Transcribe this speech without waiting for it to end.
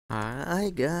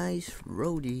Hi guys,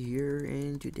 Rody here,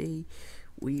 and today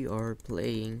we are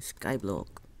playing Skyblock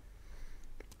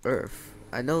Earth.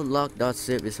 I know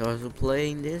Lock.zip is also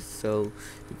playing this, so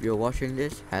if you're watching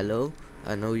this, hello.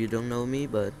 I know you don't know me,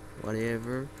 but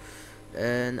whatever.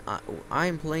 And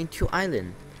I'm playing 2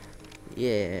 Island.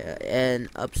 Yeah, and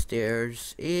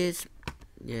upstairs is,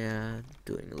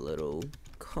 doing a little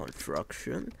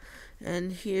construction.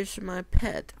 And here's my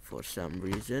pet. For some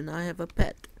reason, I have a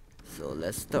pet. So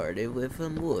let's start it with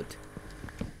some wood.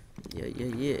 Yeah.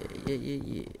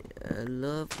 I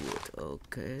love wood.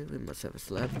 Okay, we must have a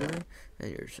slab there. And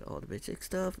here's all the basic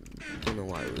stuff. Don't know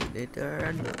why we need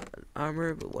our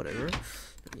armor, but whatever.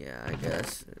 Yeah, I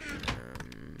guess.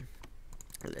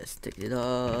 Let's take it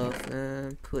off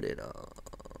and put it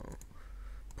on.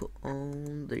 Put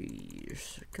on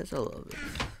these, cause I love it.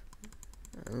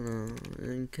 I don't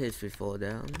know, in case we fall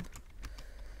down.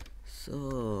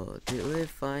 So, did we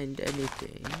find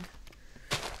anything?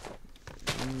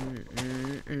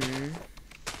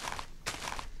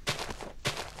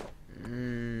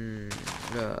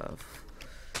 Uh,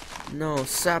 no,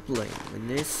 sapling. We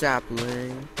need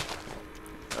sapling.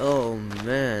 Oh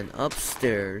man,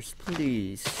 upstairs.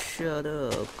 Please, shut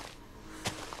up.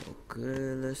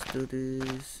 Okay, let's do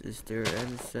this. Is there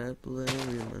any sapling?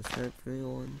 We must have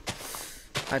one.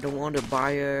 I don't want to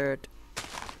buy it.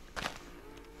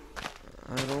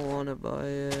 I don't want to buy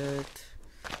it.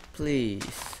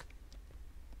 Please.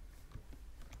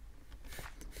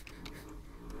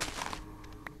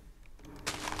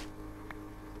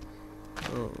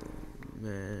 Oh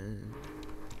man.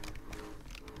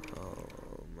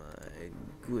 Oh my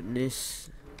goodness.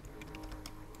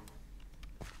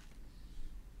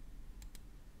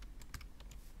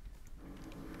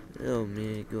 Oh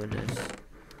my goodness.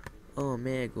 Oh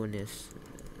my goodness.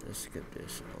 Let's skip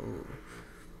this. Oh.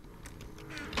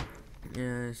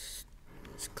 Yes.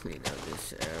 Let's clean up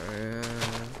this area.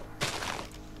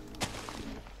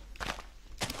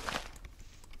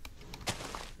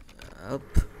 Up.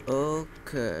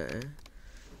 Okay.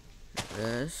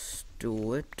 Let's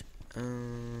do it.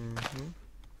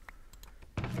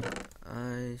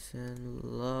 Ice and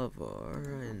lava.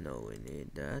 I know we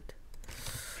need that.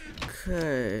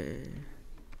 Okay.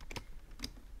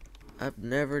 I've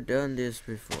never done this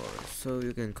before, so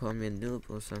you can call me a noob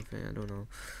or something. I don't know.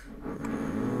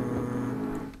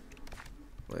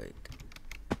 Wait.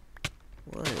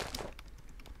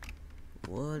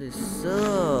 What is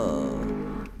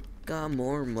up? Got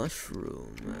more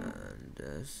mushroom, and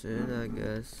that's it, I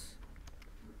guess.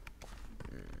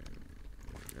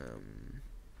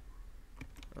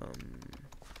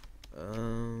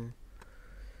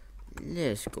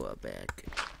 Let's go back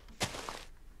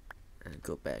and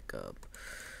go back up.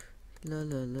 La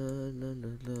la la la la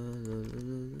la la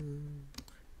la.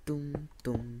 Dum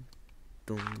dum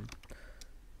dum.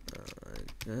 I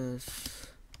guess.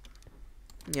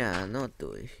 Yeah, I'm not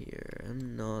doing it here.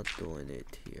 I'm not doing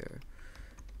it here.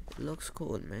 It looks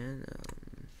cool, man.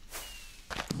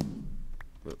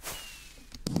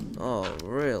 Oh,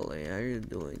 really? Are you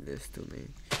doing this to me?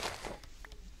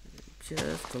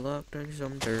 Just collecting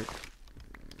some dirt.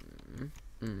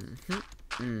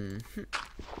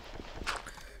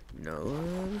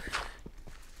 No.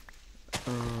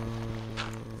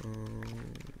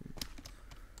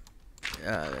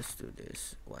 Yeah, let's do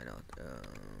this. Why not?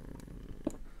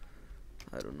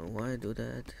 I don't know why I do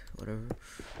that. Whatever.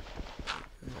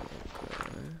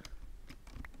 Okay.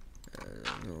 I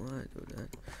don't know why I do that.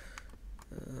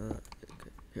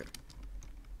 Okay, here.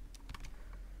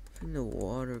 I think the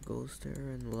water goes there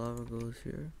and the lava goes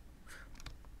here.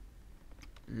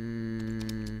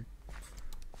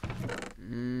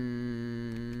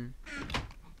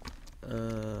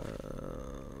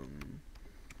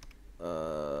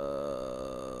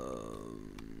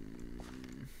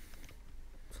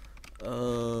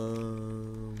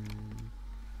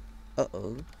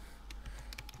 Uh-oh.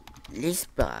 Let's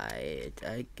buy it.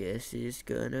 I guess it's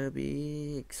gonna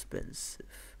be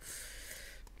expensive.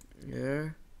 Yeah.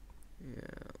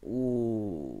 Yeah.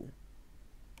 Ooh.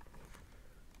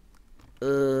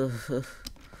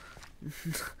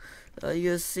 Are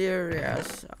you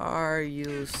serious? Are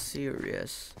you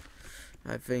serious?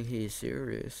 I think he's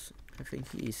serious. I think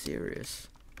he's serious.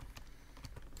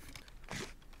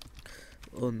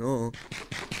 Oh no.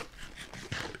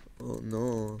 Oh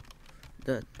no.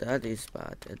 That is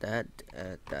bad. That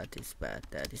is bad.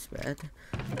 That is bad.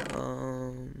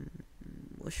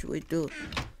 What should we do?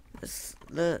 Let's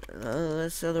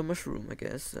sell the mushroom, I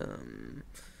guess.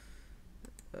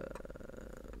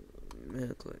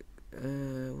 Milk.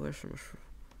 Where's the mushroom?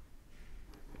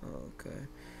 Okay.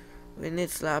 We need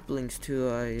saplings too.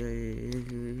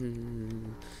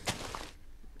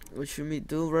 What should we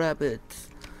do, rabbit?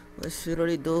 What should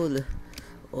we do?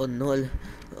 Oh no,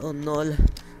 oh no,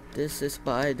 this is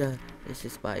spider. This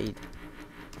is spider.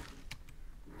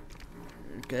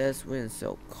 Guess we can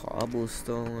sell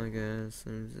cobblestone, I guess.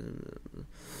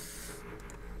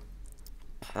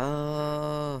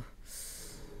 Ah.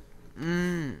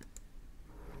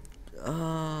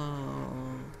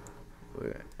 Oh.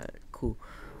 We're at cool.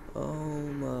 Oh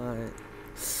my.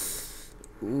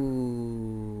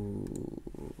 Ooh.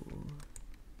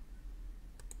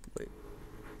 Wait.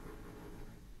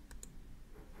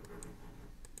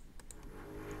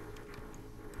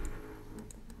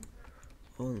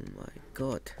 Oh my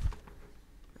god.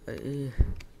 I'm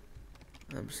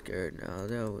scared now that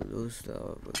we'll lose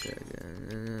stuff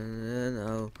again.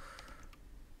 No,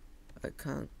 I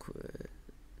can't quit.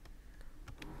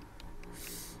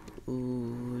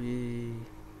 Ooh,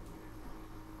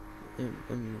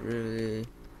 I'm really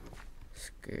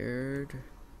scared.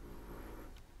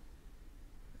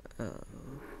 Oh,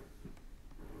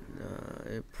 no,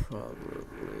 it probably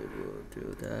will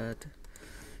do that.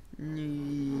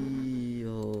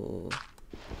 No.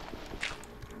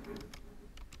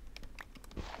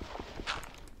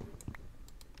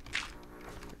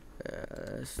 Yeah,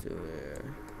 let's do it.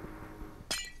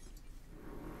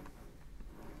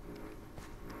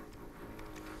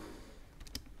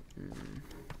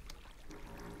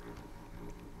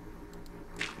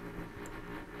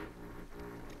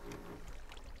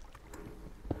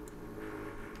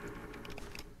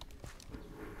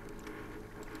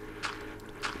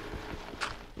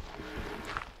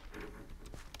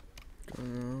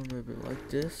 Don't know, maybe like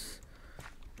this.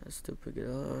 Let's still pick it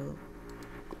up.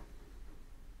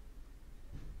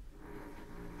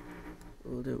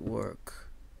 Would it work?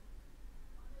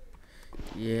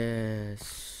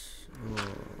 Yes. Oh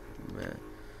man,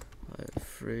 I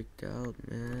freaked out,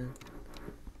 man.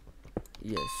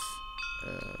 Yes.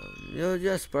 You'll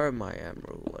just burn my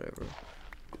emerald, whatever.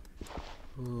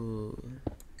 Ooh.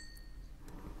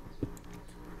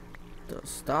 Don't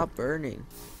stop burning.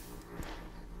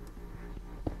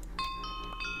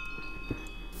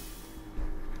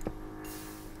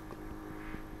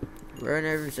 Burn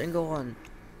every single one.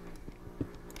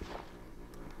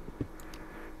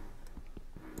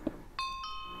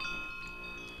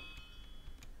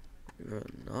 You're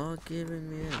not giving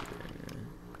me anything.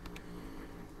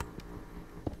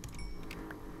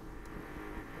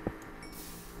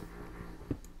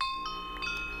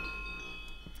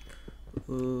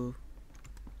 Ooh.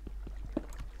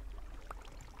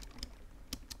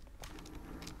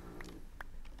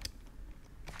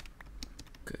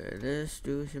 Okay, let's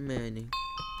do some mining.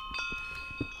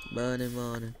 Money.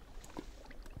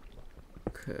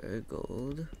 Okay,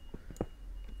 gold.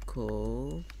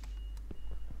 Coal.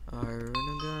 Iron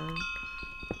again.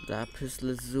 Lapis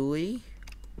lazuli.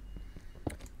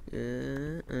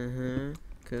 Yeah, Okay,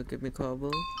 give me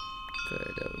cobble.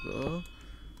 Okay, there we go.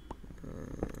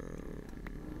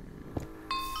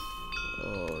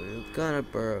 Oh, you're gonna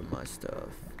burn my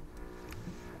stuff.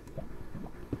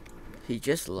 He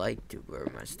just liked to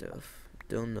burn my stuff.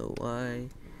 Don't know why.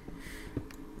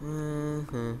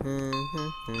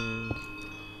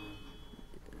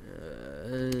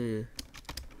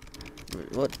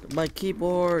 What? My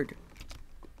keyboard?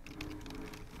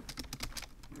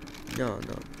 No.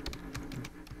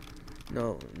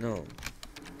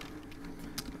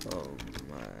 Oh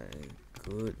my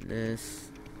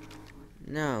goodness.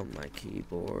 Now my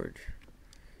keyboard.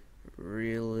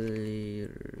 Really?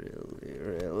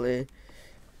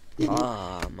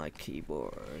 Ah, my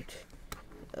keyboard.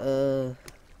 Ouch.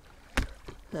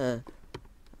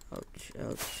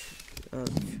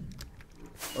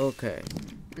 Okay,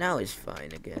 now it's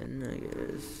fine again, I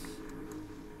guess.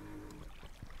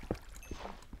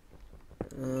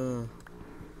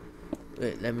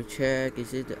 Wait, let me check.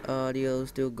 Is it the audio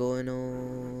still going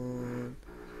on?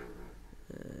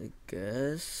 I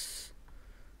guess.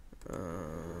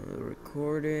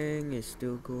 Recording is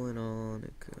still going on.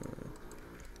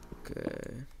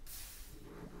 Okay.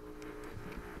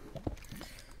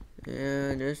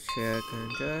 Yeah, just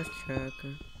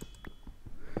checking.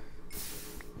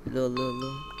 Lol.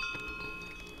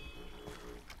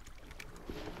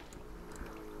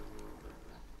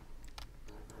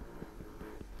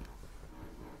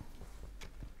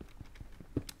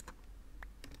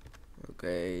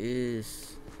 Okay,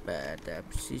 is bad. That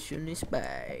position is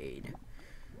bad.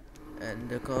 And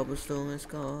the cobblestone is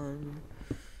gone.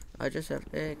 I just have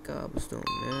 8 cobblestone,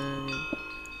 man.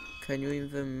 Can you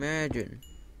even imagine?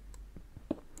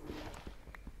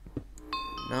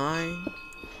 9,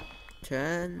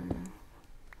 10.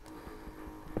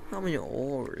 How many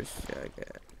ores did I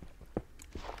get?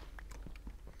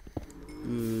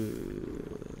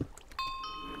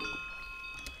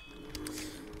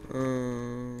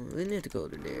 go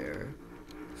to there.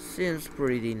 Seems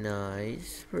pretty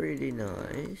nice. Pretty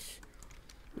nice.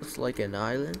 Looks like an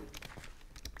island.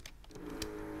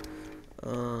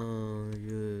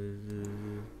 Yeah.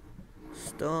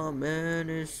 Stop, man,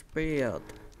 it's bad.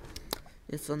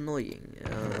 It's annoying.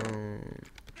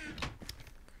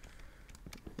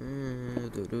 Do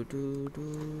do do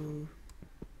do.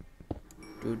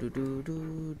 Do do do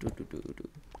do do do do do.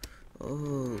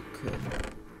 Okay.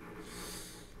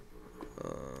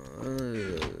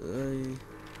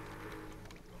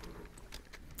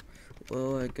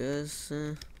 Well, I guess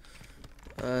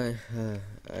I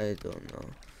don't know.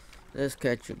 Let's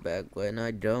catch you back when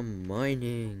I'm done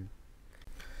mining.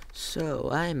 So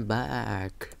I'm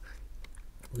back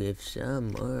with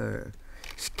some more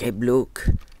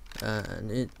Skyblock,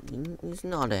 and it's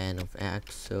not the end of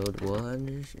episode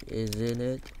 1, isn't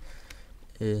it?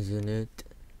 Isn't it?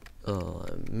 Oh,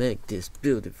 make this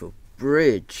beautiful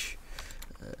bridge.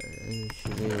 She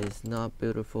is not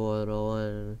beautiful at all,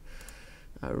 and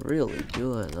I really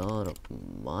do a lot of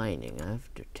mining. I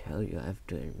have to tell you, I have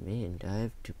to admit, I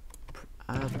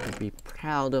have to be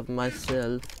proud of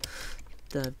myself.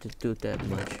 I have to do that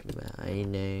much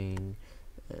mining,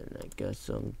 and I got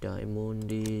some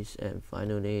diamonds, and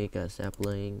finally got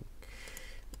sapling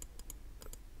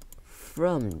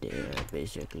from there.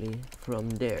 Basically, from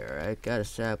there, I got a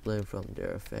sapling from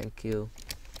there. Thank you.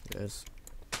 Yes.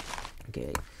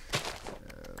 Okay.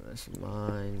 Let's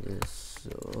mine this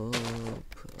up.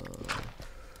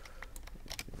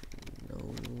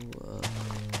 No.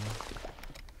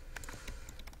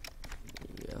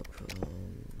 Yep.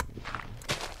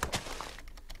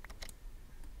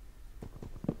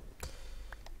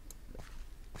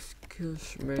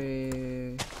 Excuse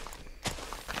me.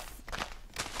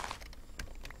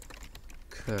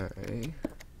 Okay.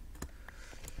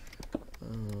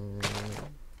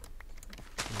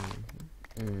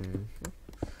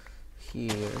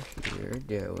 Here,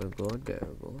 there we go, there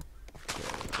we go,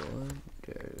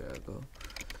 there we go.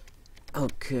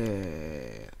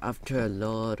 Okay, after a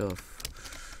lot of,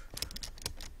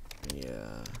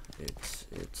 yeah,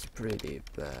 it's pretty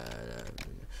bad,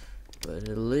 but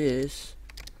at least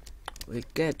we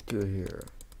get to here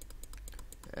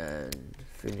and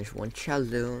finish one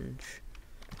challenge.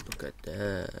 Look at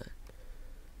that.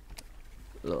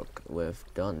 Look, we've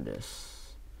done this.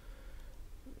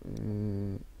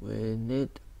 We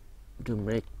need to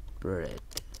make bread.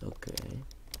 Okay,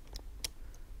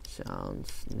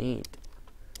 sounds neat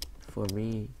for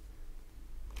me.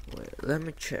 Wait, let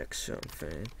me check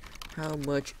something. How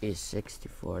much is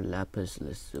 64 lapis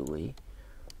lazuli?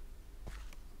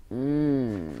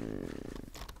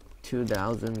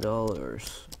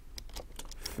 $2,000.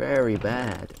 Very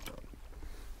bad,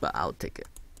 but I'll take it.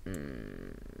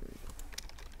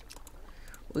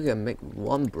 We can make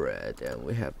one bread, and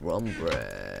we have one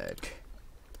bread.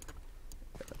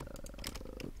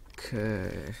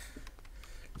 Okay.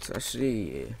 Let's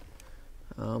see.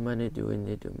 How many do we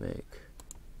need to make?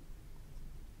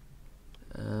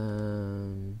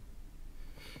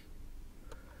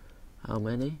 How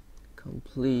many?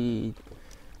 Complete.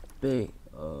 Big.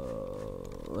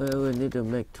 Well, we need to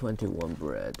make 21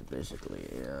 bread, basically.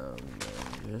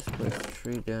 Just put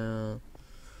 3 down.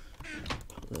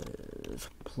 Let's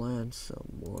plant some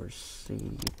more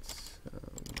seeds.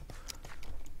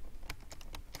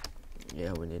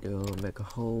 Yeah, we need to make a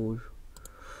hole.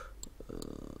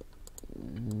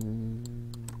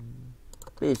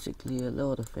 Basically, a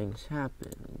lot of things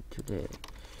happen today.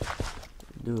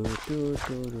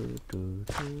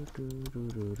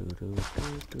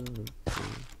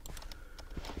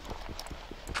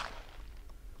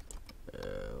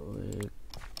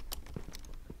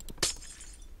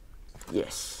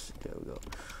 Yes, there we go.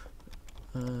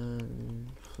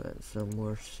 And plant some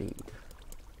more seed.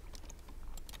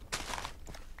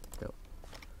 Go.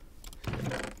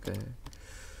 Okay.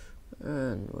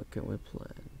 And what can we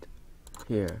plant?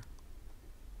 Here.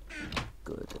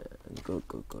 Good. Good.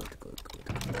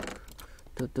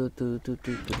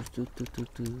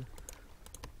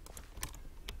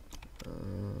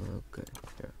 Okay,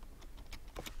 here.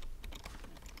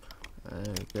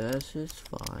 I guess it's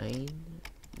fine.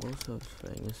 Most of the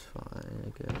thing is fine, I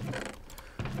guess.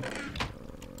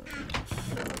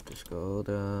 So just go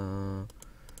down.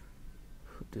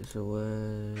 Put this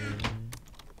away.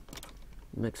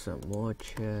 Make some more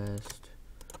chest.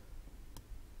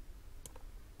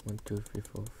 1, 2, 3,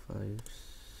 4, 5,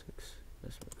 6.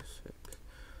 Let's make a 6.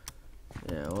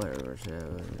 Yeah, whatever.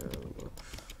 7.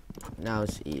 Now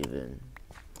it's even.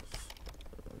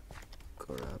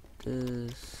 Grab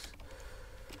this.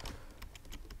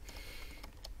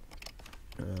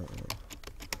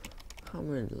 How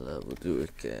many level do we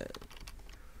get?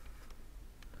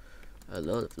 a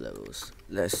lot of levels.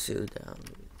 Let's seal it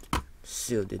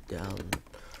down.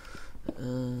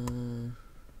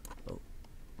 Oh,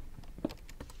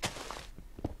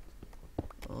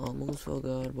 almost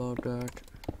forgot about that.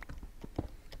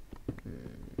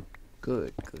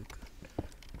 Good.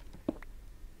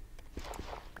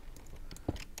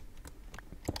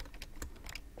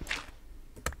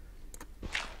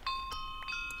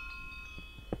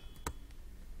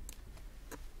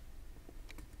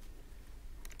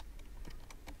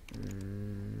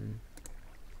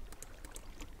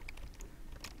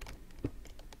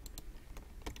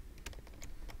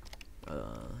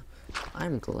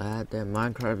 I'm glad that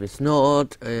Minecraft is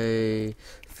not a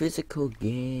physical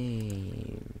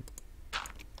game,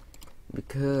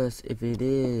 because if it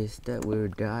is, that would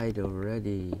have died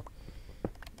already.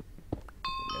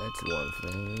 That's one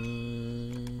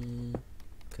thing.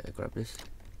 Can I grab this?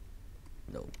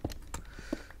 No.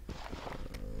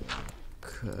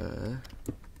 Okay.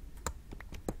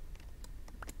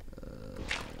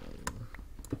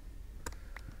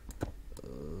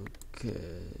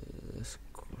 Okay.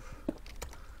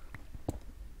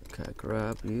 Can I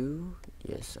grab you?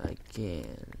 Yes, I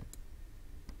can.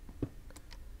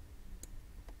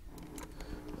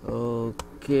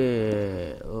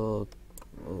 Okay.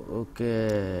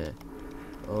 Okay.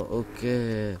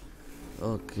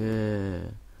 Okay.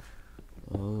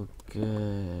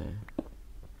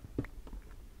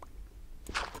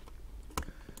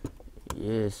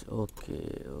 Yes,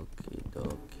 okay.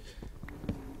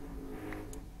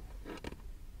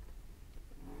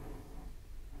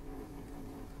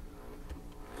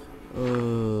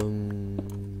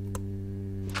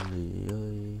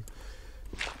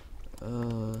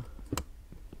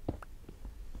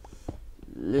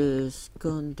 Let's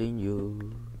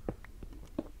continue.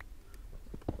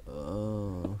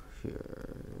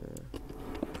 Here.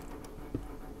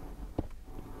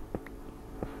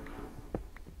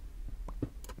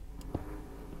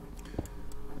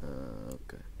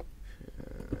 Okay.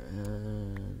 Here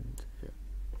and here.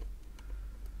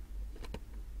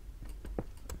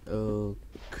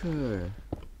 Okay.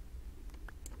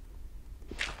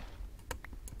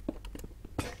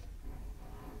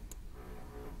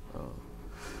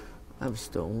 I have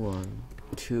stone 1,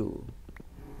 2,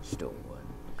 stone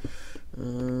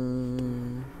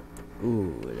 1.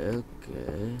 Ooh,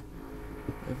 okay.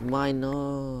 I've mined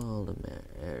all the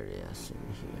areas in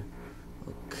here.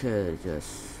 Okay,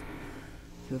 just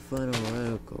find a way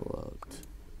to go out.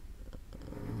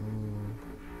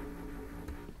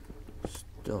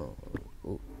 Stone.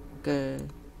 Okay.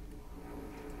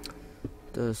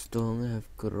 The stone have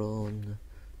grown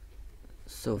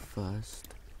so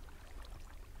fast.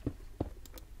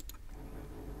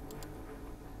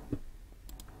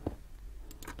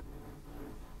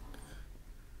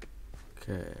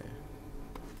 Okay.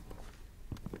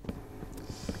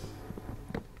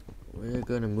 We're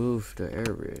gonna move the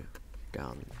area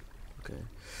down. Okay.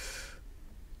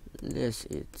 Let's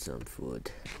eat some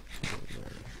food.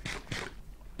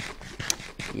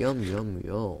 Yum.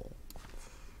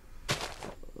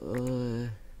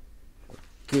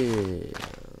 Okay.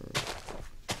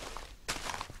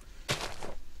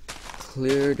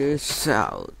 Clear this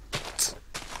out.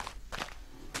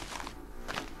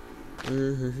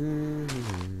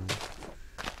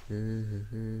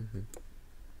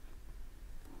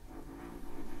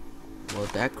 Well,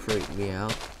 that creeped me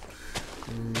out.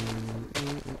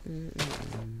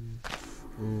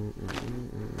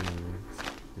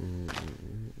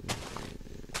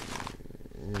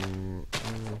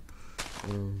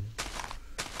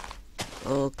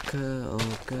 Okay.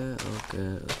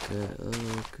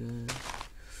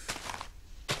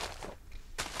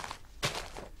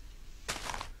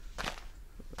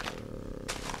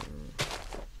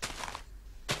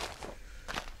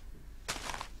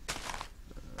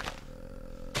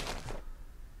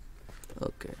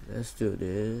 Okay, let's do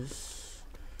this.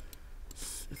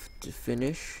 To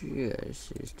finish,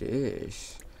 yes, is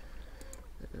this.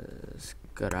 Let's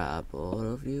grab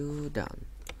all of you down.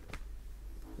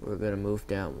 We're gonna move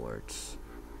downwards.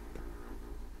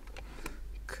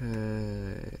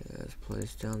 Okay, let's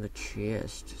place down the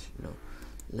chest. No,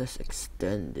 let's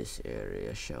extend this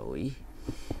area, shall we?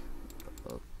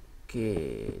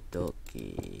 Okay,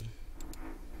 dokie.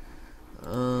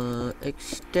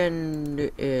 Extend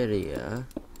the area.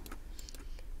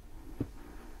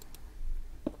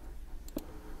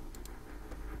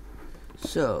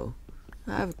 So,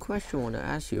 I have a question I want to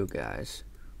ask you guys.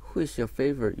 Who is your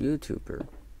favorite YouTuber?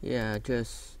 Yeah,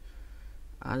 just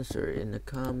answer it in the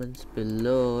comments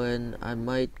below, and I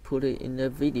might put it in the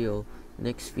video,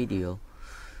 next video.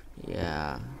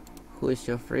 Yeah, who is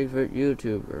your favorite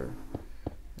YouTuber?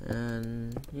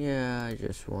 And yeah, I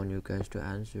just want you guys to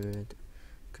answer it,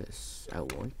 cause I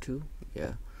want to.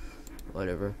 Yeah,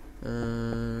 whatever.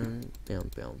 Boom, boom,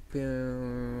 boom,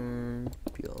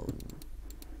 boom,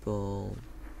 boom.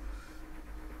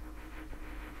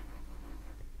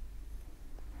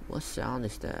 What sound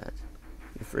is that?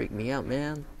 You freak me out,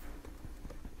 man.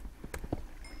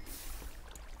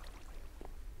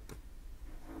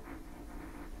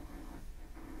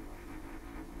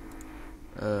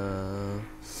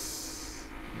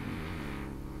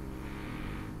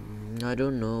 I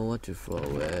don't know what to throw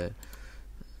away.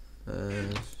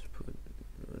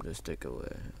 Let's take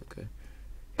away. Okay,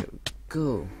 here we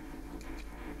go.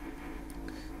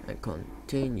 And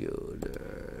continue the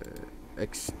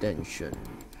extension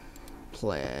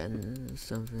plan.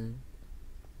 Something.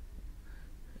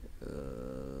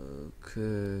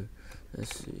 Okay.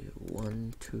 Let's see.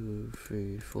 1, 2,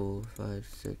 3, 4, 5,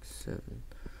 6, 7.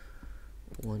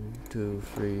 1, 2,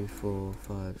 3, 4,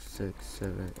 5, 6,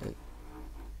 7, 8.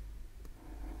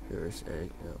 Here's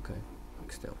 8. Okay.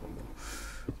 Extend one more.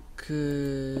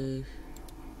 Okay.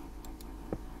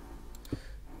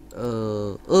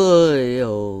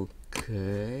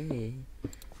 Okay.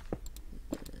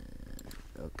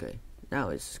 Okay. Now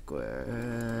it's square,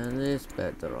 and this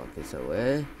bedrock is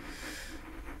away.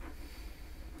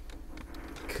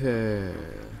 Okay.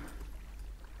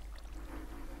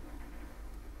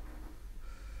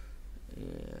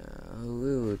 Yeah,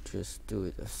 we will just do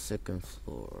it a second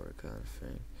floor kind of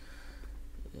thing.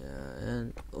 Yeah,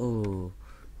 and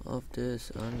of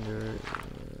this under.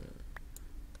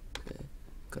 Okay,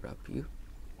 grab you.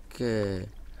 Okay,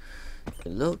 it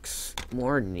looks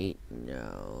more neat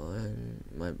now, and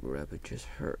my rabbit just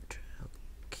hurt.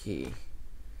 Okay.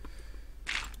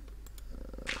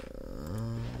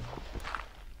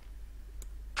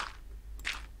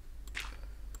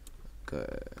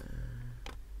 Okay.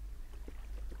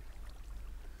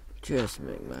 Just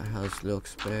make my house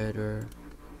looks better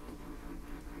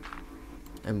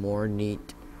and more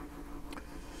neat.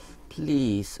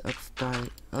 Please,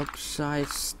 upside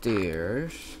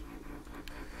stairs.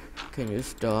 Can you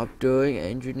stop doing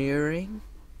engineering?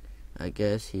 I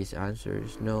guess his answer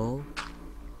is no.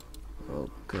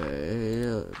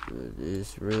 Okay,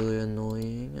 it's really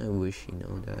annoying. I wish you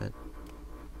know that.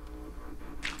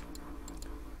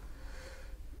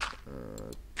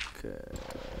 Okay.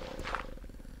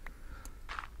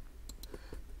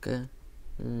 Okay.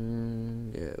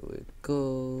 There we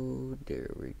go. There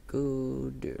we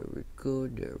go. There we go.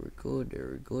 There we go. There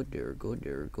we go. There we go.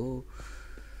 There we go.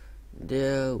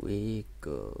 There we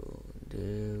go.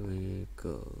 There we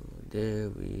go. There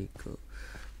we go.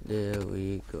 There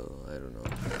we go. I don't know.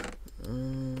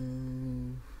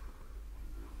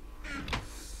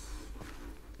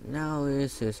 Now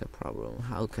this is a problem.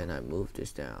 How can I move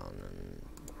this down?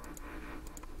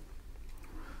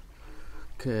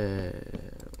 Okay.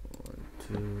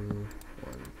 1,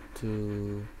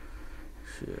 2,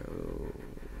 0.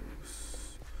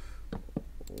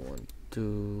 1,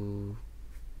 2,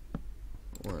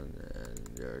 1, and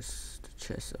there's the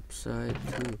chest upside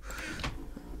too.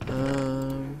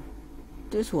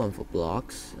 This one for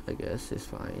blocks, I guess, is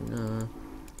fine.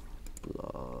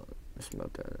 Block. Let's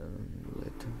melt that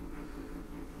later.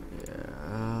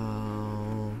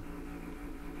 Yeah.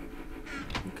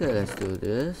 Okay, let's do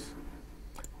this.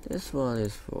 This one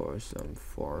is for some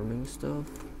farming stuff.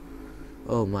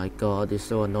 Oh my god, it's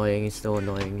so annoying, it's so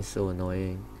annoying, it's so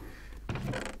annoying.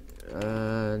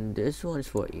 And this one is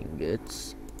for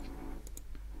ingots.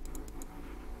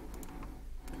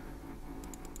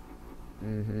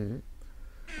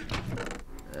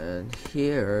 And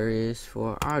here is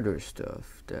for other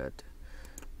stuff that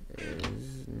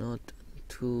is not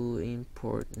too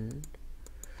important.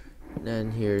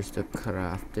 Then here's the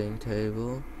crafting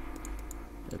table.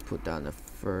 I put down a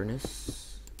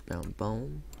furnace. Boom,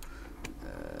 boom.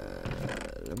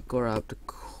 Let me grab the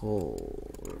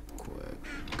coal real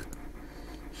quick.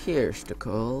 Here's the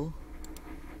coal.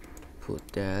 Put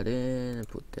that in and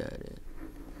put that in.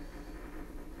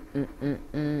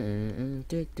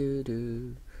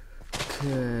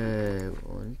 Okay,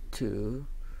 1, 2.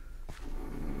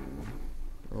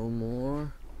 No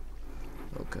more.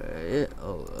 Okay.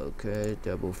 Oh, okay.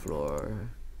 Double floor.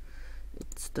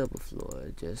 It's double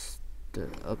floor. Just the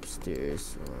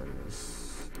upstairs one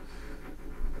is.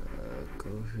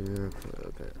 Go here.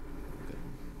 Okay.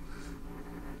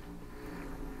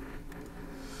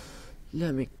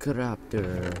 Let me grab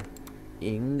the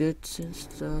ingots and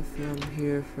stuff from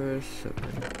here first.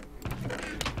 Okay.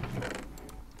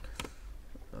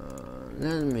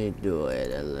 Let me do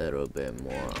it a little bit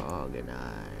more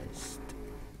organized.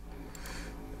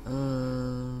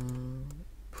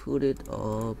 put it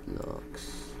all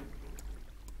blocks.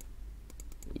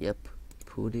 Yep,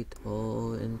 put it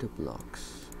all into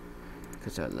blocks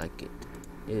because I like it.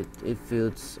 It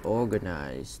feels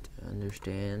organized.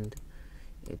 Understand?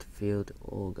 It feels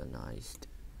organized.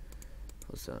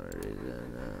 For some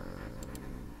reason,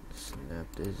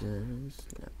 snap this in.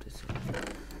 Snap this in.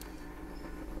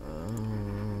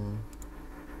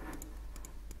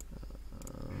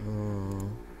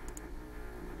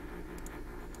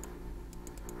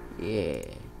 Yeah.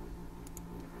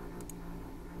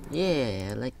 Yeah,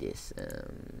 I like this.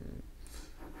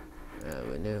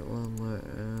 We need one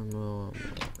more.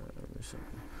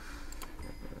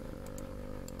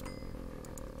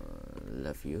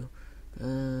 Love you.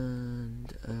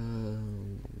 And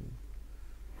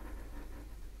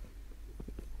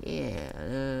yeah,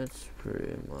 that's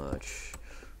pretty much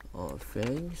all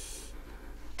things.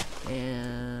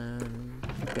 And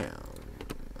down.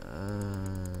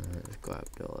 Let's grab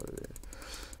all of it.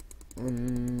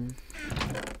 And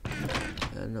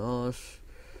also,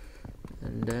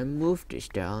 and then move this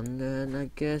down, and I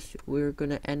guess we're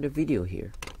gonna end the video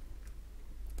here.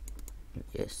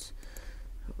 Yes,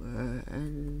 we're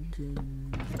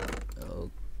ending.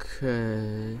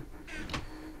 Okay,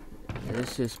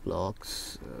 this is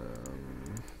blocks.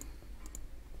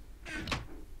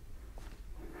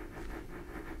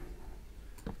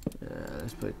 Yeah,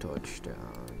 let's put torch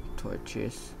down.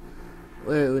 Torches.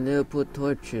 Wait, we need to put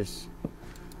torches.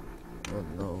 Oh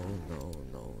no, no,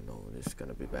 no, no. This is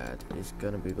gonna be bad. It's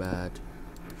gonna be bad.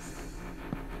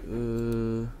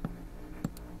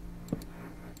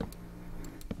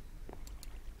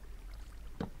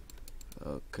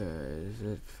 Okay, is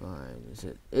it fine?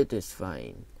 It is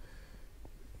fine.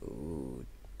 Ooh,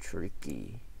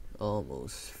 tricky.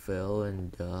 Almost fell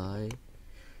and died.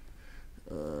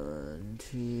 And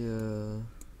here.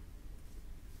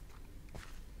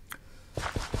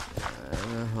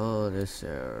 Hold this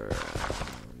area.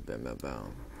 Bam, bam,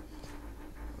 bam.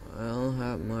 I don't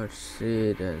have much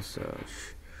seed and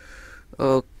such.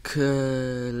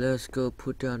 Okay, let's go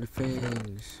put down the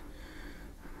things.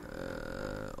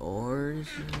 Orange?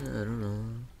 I don't know.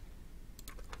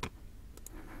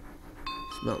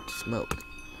 Smoked.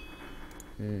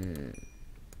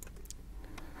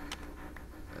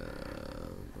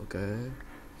 Okay.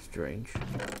 Strange.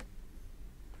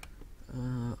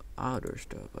 Other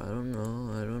stuff. I don't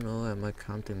know. Am I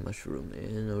counting mushroom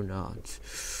in or not?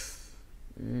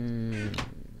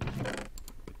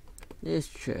 This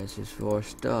chest is for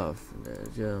stuff.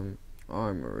 There's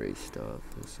armory stuff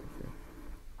or something.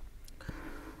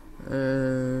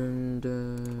 And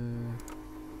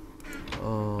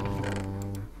oh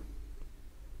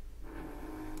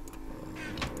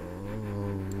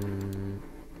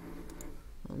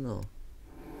no.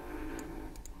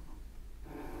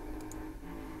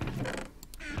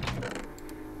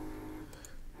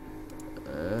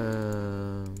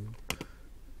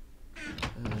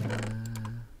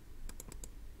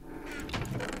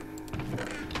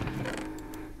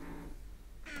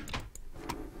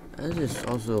 This is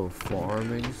also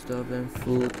farming stuff and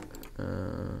food.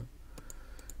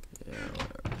 Yeah,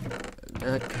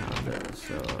 that counts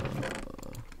as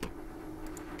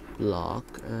block.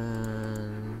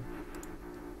 And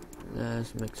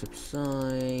let's make some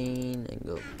sign and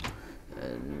go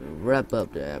and wrap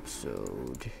up the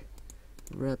episode.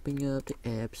 Wrapping up the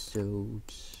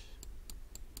episodes.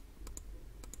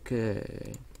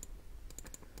 Okay.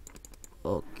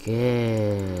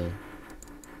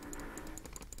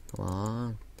 Come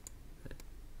on.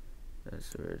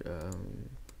 That's weird.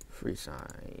 Free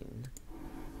sign.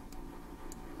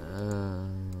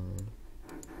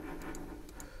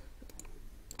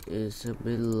 It's a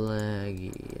bit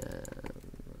laggy.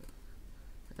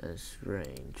 That's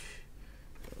strange.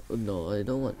 Oh, no, I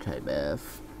don't want type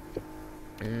F.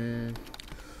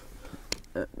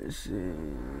 Let me see.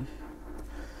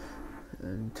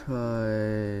 And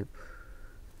type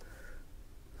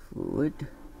food.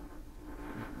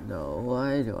 No,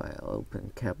 why do I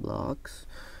open cap locks?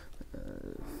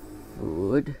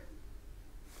 Food.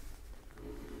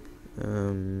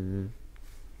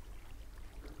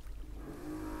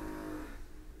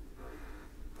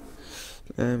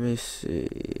 Let me see.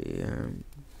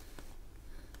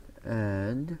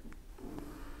 And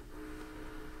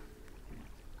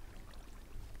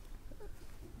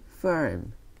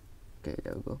farm. Okay,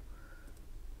 there we go.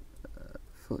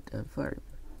 Food and farm.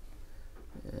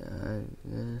 Yeah, I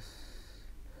guess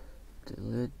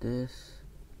delete this.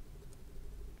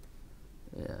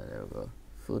 Yeah, there we go.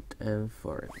 Food and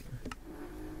farm.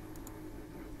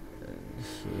 And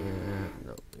here,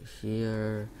 no,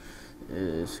 here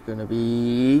is gonna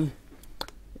be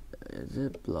Is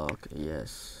it block?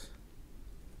 Yes.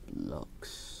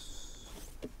 Blocks.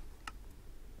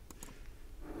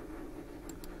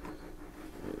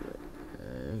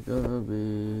 It's gonna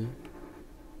be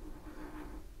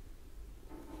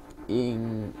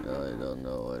in. I don't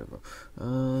know whatever.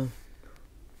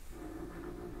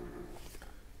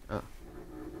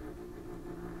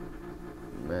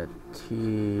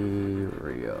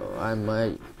 Material.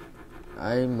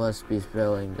 I must be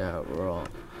spelling that wrong.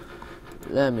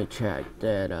 Let me check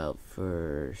that out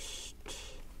first.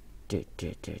 I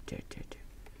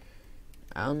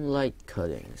don't like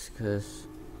cuttings because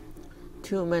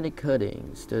too many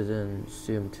cuttings doesn't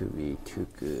seem to be too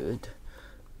good.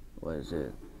 What is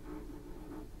it?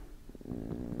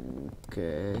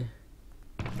 Okay.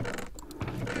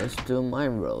 Let's do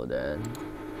mine roll then.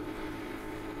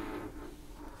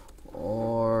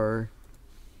 Or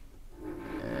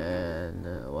and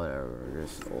whatever,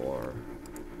 just or.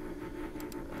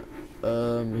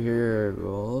 Here we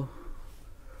go.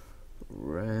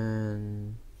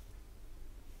 Random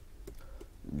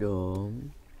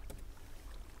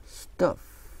stuff.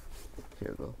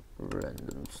 Here we go.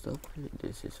 Random stuff.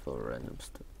 This is for random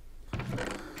stuff.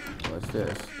 What's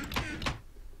this?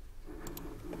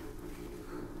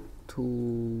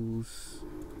 Tools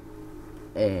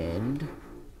and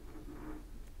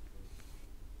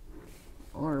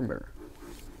armor.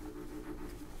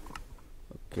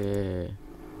 Okay.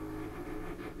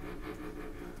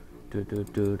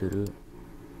 Do.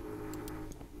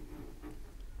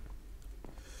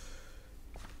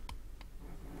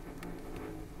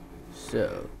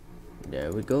 So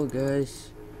there we go,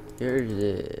 guys. Here's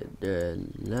the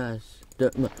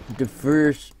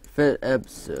first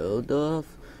episode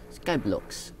of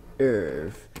Skyblocks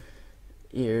Earth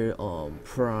here on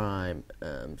Prime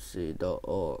mcprime.org.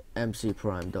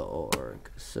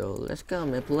 So let's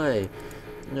come and play.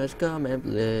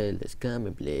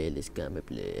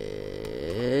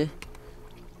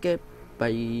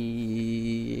 Goodbye.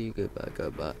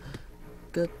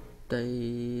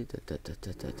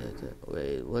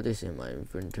 Wait, what is in my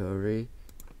inventory?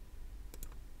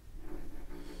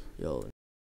 Yo,